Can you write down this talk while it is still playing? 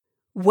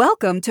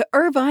Welcome to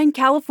Irvine,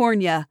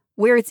 California,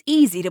 where it's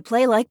easy to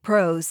play like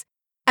pros.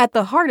 At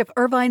the heart of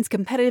Irvine's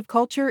competitive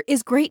culture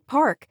is Great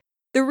Park,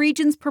 the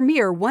region's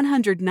premier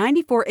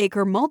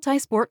 194-acre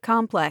multi-sport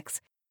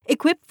complex,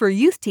 equipped for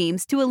youth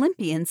teams to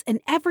Olympians and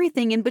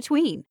everything in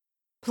between.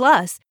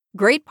 Plus,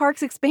 Great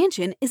Park's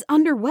expansion is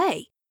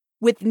underway.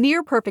 With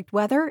near-perfect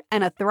weather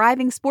and a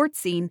thriving sports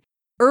scene,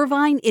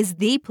 Irvine is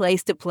the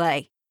place to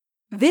play.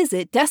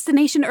 Visit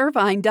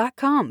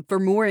DestinationIrvine.com for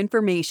more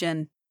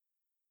information.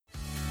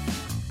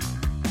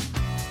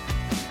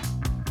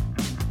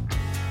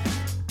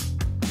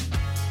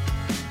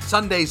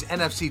 Sunday's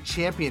NFC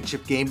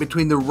Championship game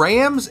between the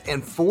Rams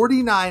and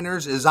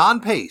 49ers is on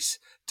pace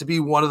to be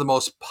one of the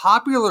most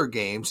popular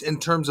games in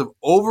terms of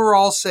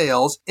overall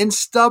sales in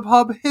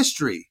StubHub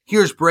history.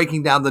 Here's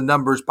breaking down the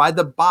numbers by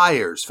the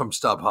buyers from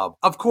StubHub.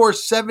 Of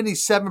course,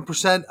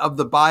 77% of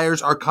the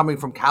buyers are coming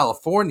from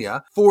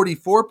California,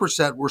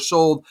 44% were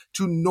sold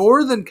to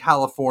Northern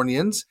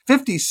Californians,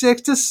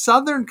 56% to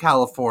Southern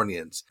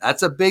Californians.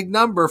 That's a big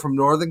number from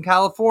Northern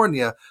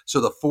California,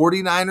 so the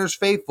 49ers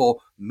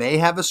faithful may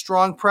have a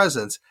strong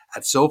presence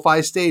at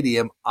SoFi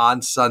Stadium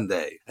on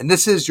Sunday. And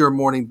this is your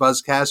Morning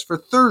Buzzcast for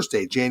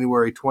Thursday,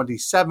 January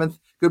 27th.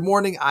 Good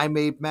morning, I'm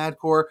Abe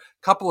Madkour.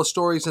 Couple of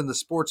stories in the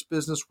sports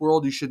business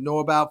world you should know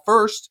about.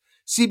 First,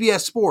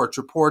 CBS Sports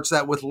reports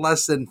that with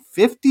less than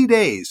 50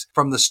 days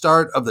from the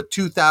start of the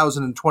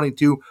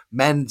 2022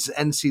 men's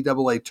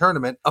NCAA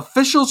tournament,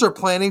 officials are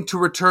planning to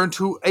return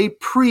to a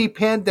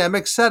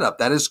pre-pandemic setup.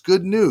 That is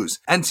good news.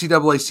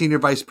 NCAA Senior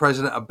Vice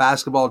President of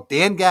Basketball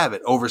Dan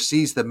Gavitt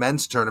oversees the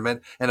men's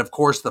tournament, and of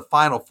course the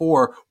Final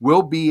Four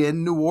will be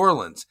in New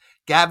Orleans.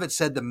 Gavitt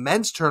said the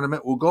men's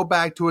tournament will go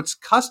back to its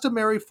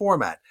customary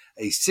format,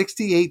 a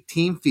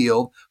 68-team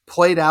field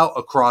played out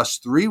across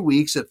 3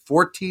 weeks at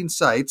 14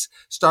 sites,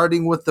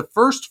 starting with the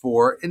first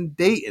 4 in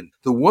Dayton.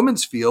 The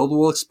women's field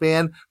will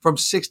expand from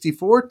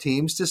 64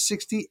 teams to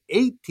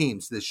 68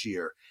 teams this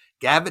year.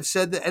 Gavitt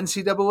said the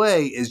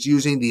NCAA is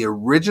using the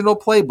original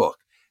playbook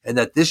and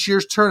that this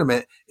year's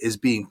tournament is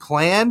being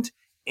planned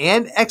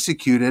and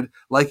executed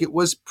like it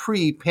was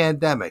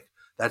pre-pandemic.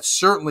 That's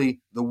certainly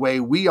the way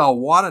we all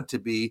want it to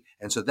be,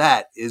 and so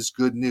that is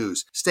good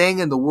news. Staying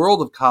in the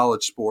world of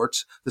college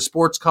sports, the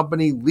sports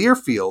company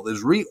Learfield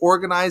is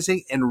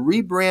reorganizing and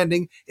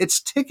rebranding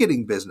its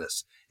ticketing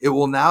business. It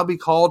will now be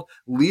called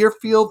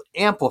Learfield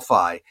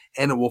Amplify,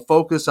 and it will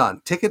focus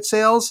on ticket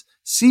sales,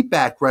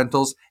 seatback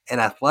rentals,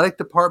 and athletic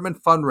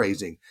department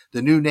fundraising.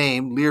 The new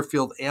name,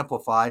 Learfield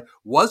Amplify,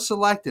 was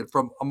selected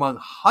from among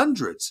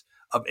hundreds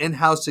of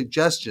in-house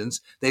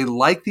suggestions. They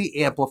like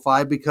the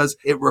Amplify because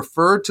it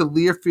referred to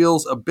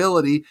Learfield's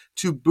ability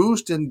to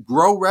boost and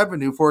grow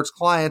revenue for its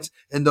clients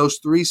in those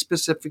 3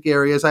 specific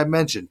areas I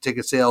mentioned: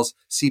 ticket sales,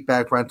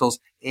 seatback rentals,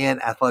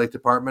 and athletic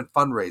department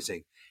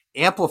fundraising.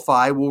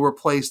 Amplify will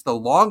replace the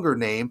longer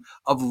name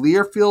of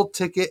Learfield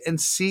Ticket and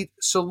Seat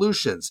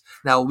Solutions.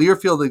 Now,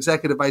 Learfield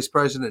Executive Vice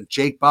President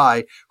Jake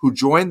Bai, who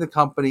joined the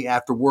company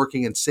after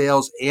working in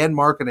sales and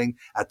marketing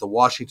at the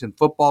Washington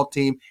football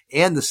team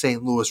and the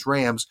St. Louis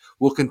Rams,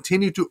 will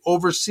continue to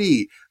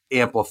oversee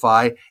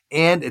Amplify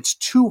and its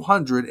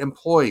 200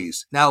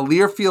 employees. Now,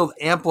 Learfield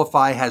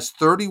Amplify has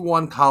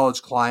 31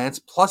 college clients,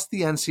 plus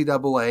the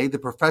NCAA, the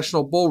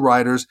Professional Bull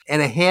Riders,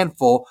 and a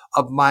handful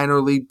of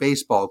minor league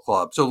baseball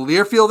clubs. So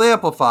Learfield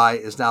Amplify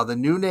is now the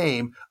new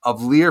name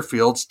of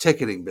Learfield's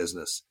ticketing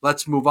business.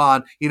 Let's move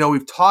on.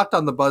 We've talked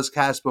on the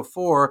Buzzcast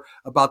before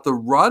about the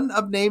run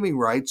of naming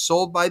rights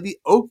sold by the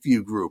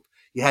Oakview Group.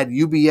 You had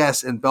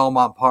UBS in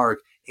Belmont Park,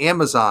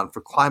 Amazon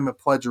for Climate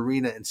Pledge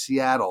Arena in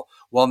Seattle.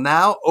 Well,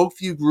 now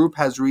Oakview Group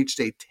has reached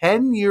a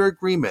 10-year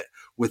agreement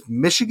with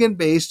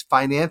Michigan-based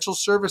financial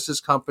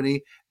services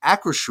company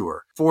Acrisure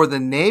for the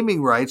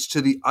naming rights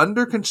to the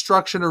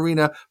under-construction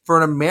arena for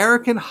an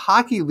American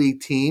Hockey League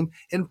team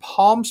in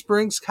Palm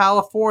Springs,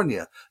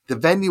 California. The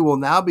venue will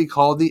now be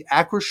called the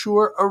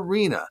Acrisure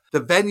Arena. The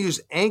venue's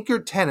anchor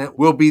tenant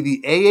will be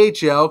the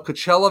AHL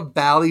Coachella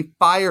Valley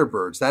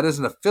Firebirds. That is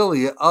an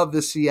affiliate of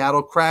the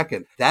Seattle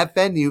Kraken. That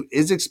venue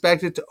is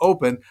expected to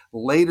open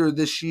later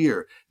this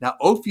year. Now,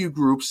 Oakview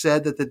Group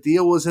said that the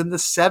deal was in the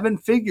 7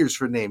 figures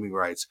for naming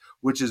rights,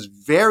 which is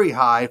very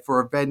high for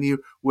a venue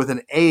with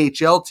an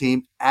AHL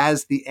team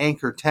as the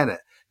anchor tenant.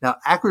 Now,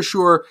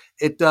 Acrisure,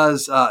 it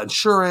does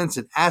insurance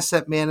and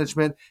asset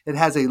management. It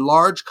has a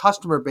large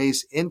customer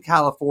base in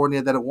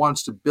California that it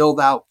wants to build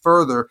out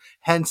further.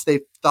 Hence,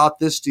 they thought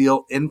this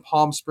deal in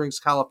Palm Springs,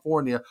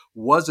 California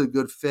was a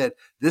good fit.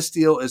 This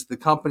deal is the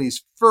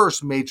company's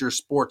first major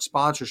sports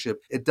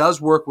sponsorship. It does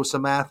work with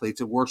some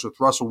athletes. It works with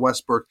Russell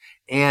Westbrook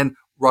and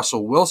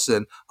Russell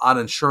Wilson on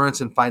insurance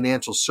and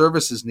financial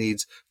services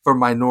needs for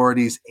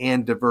minorities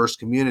and diverse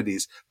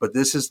communities. But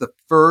this is the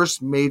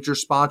first major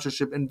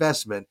sponsorship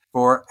investment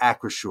for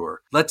Acrisure.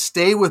 Let's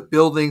stay with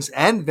buildings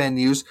and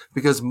venues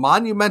because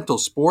Monumental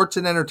Sports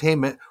and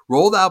Entertainment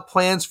rolled out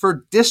plans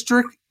for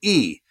District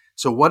E.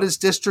 So what is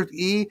District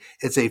E?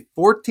 It's a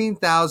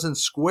 14,000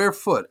 square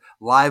foot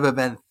live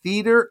event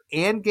theater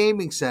and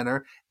gaming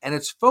center and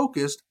it's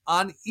focused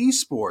on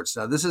esports.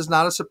 Now, this is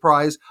not a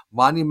surprise.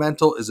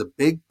 Monumental is a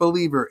big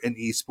believer in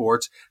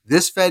esports.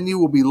 This venue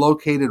will be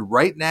located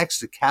right next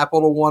to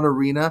Capital One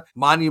Arena.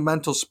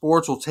 Monumental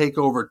Sports will take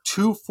over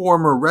 2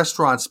 former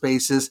restaurant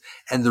spaces,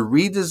 and the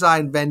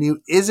redesigned venue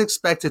is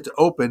expected to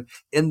open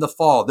in the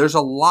fall. There's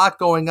a lot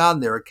going on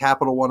there at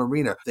Capital One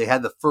Arena. They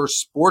had the first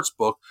sports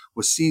book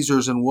with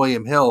Caesars and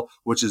William Hill,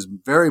 which is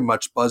very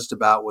much buzzed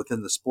about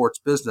within the sports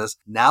business.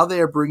 Now they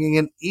are bringing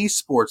an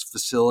esports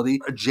facility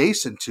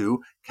adjacent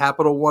to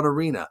Capital One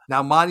Arena.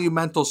 Now,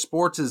 Monumental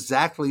Sports'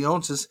 Zach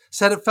Leonsis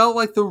said it felt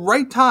like the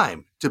right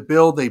time to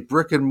build a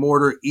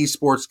brick-and-mortar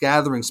esports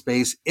gathering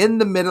space in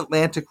the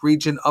mid-Atlantic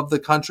region of the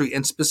country,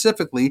 and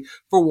specifically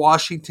for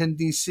Washington,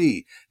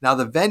 D.C. Now,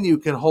 the venue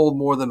can hold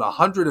more than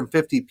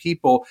 150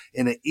 people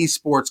in an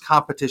esports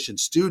competition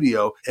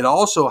studio. It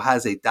also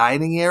has a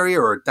dining area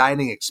or a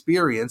dining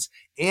experience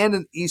and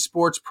an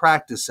esports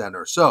practice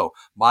center. So,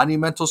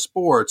 Monumental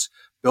Sports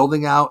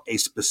building out a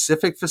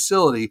specific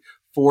facility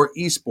for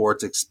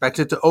esports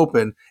expected to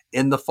open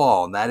in the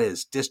fall, and that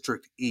is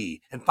District E.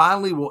 And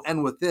finally, we'll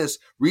end with this.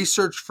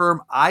 Research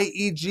firm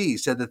IEG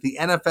said that the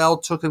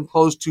NFL took in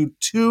close to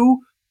 $2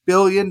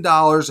 billion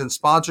in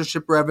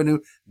sponsorship revenue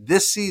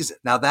this season.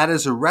 Now, that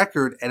is a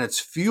record, and it's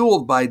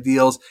fueled by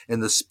deals in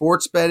the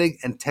sports betting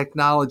and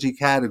technology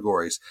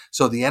categories.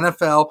 So the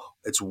NFL,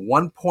 it's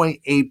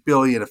 $1.8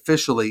 billion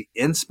officially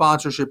in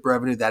sponsorship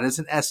revenue. That is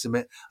an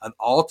estimate, an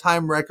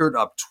all-time record,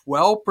 up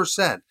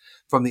 12%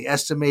 from the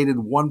estimated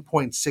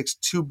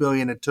 $1.62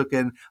 billion it took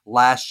in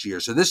last year.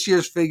 So this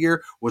year's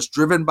figure was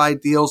driven by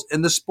deals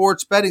in the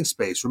sports betting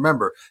space.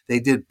 Remember, they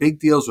did big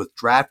deals with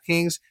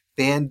DraftKings,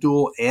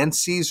 FanDuel, and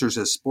Caesars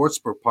as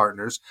sportsbook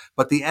partners,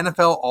 but the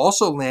NFL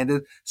also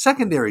landed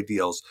secondary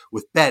deals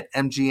with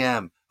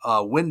BetMGM,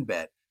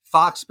 WynnBET,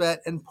 Fox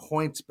Bet, and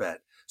PointsBet.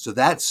 So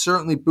that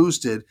certainly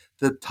boosted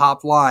the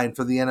top line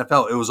for the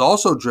NFL. It was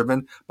also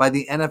driven by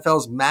the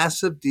NFL's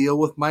massive deal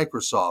with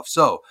Microsoft.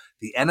 So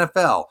the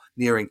NFL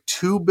nearing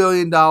 $2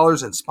 billion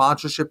in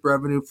sponsorship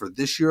revenue for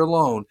this year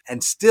alone,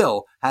 and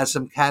still has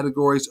some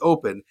categories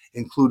open,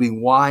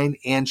 including wine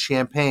and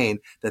champagne,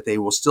 that they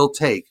will still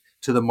take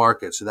to the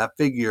market. So that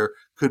figure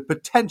could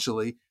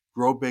potentially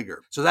grow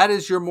bigger. So that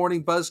is your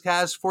morning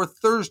buzzcast for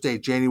Thursday,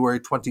 January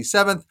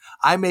 27th.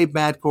 I'm Abe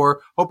Madkour.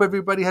 Hope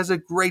everybody has a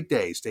great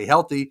day. Stay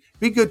healthy.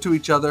 Be good to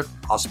each other.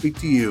 I'll speak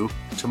to you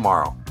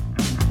tomorrow.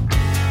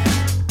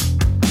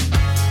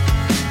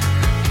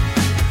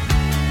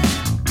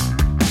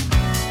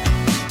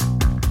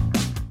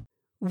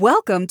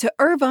 Welcome to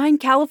Irvine,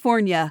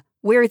 California,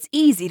 where it's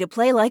easy to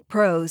play like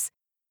pros.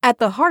 At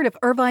the heart of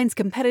Irvine's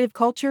competitive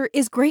culture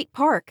is Great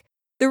Park,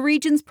 the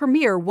region's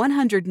premier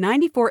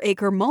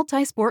 194-acre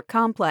multi-sport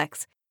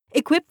complex,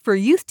 equipped for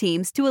youth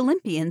teams to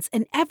Olympians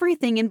and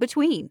everything in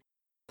between.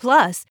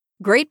 Plus,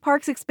 Great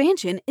Park's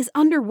expansion is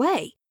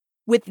underway.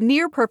 With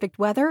near-perfect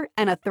weather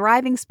and a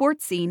thriving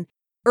sports scene,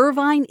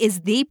 Irvine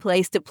is the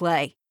place to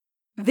play.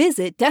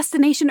 Visit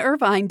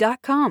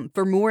DestinationIrvine.com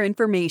for more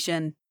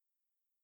information.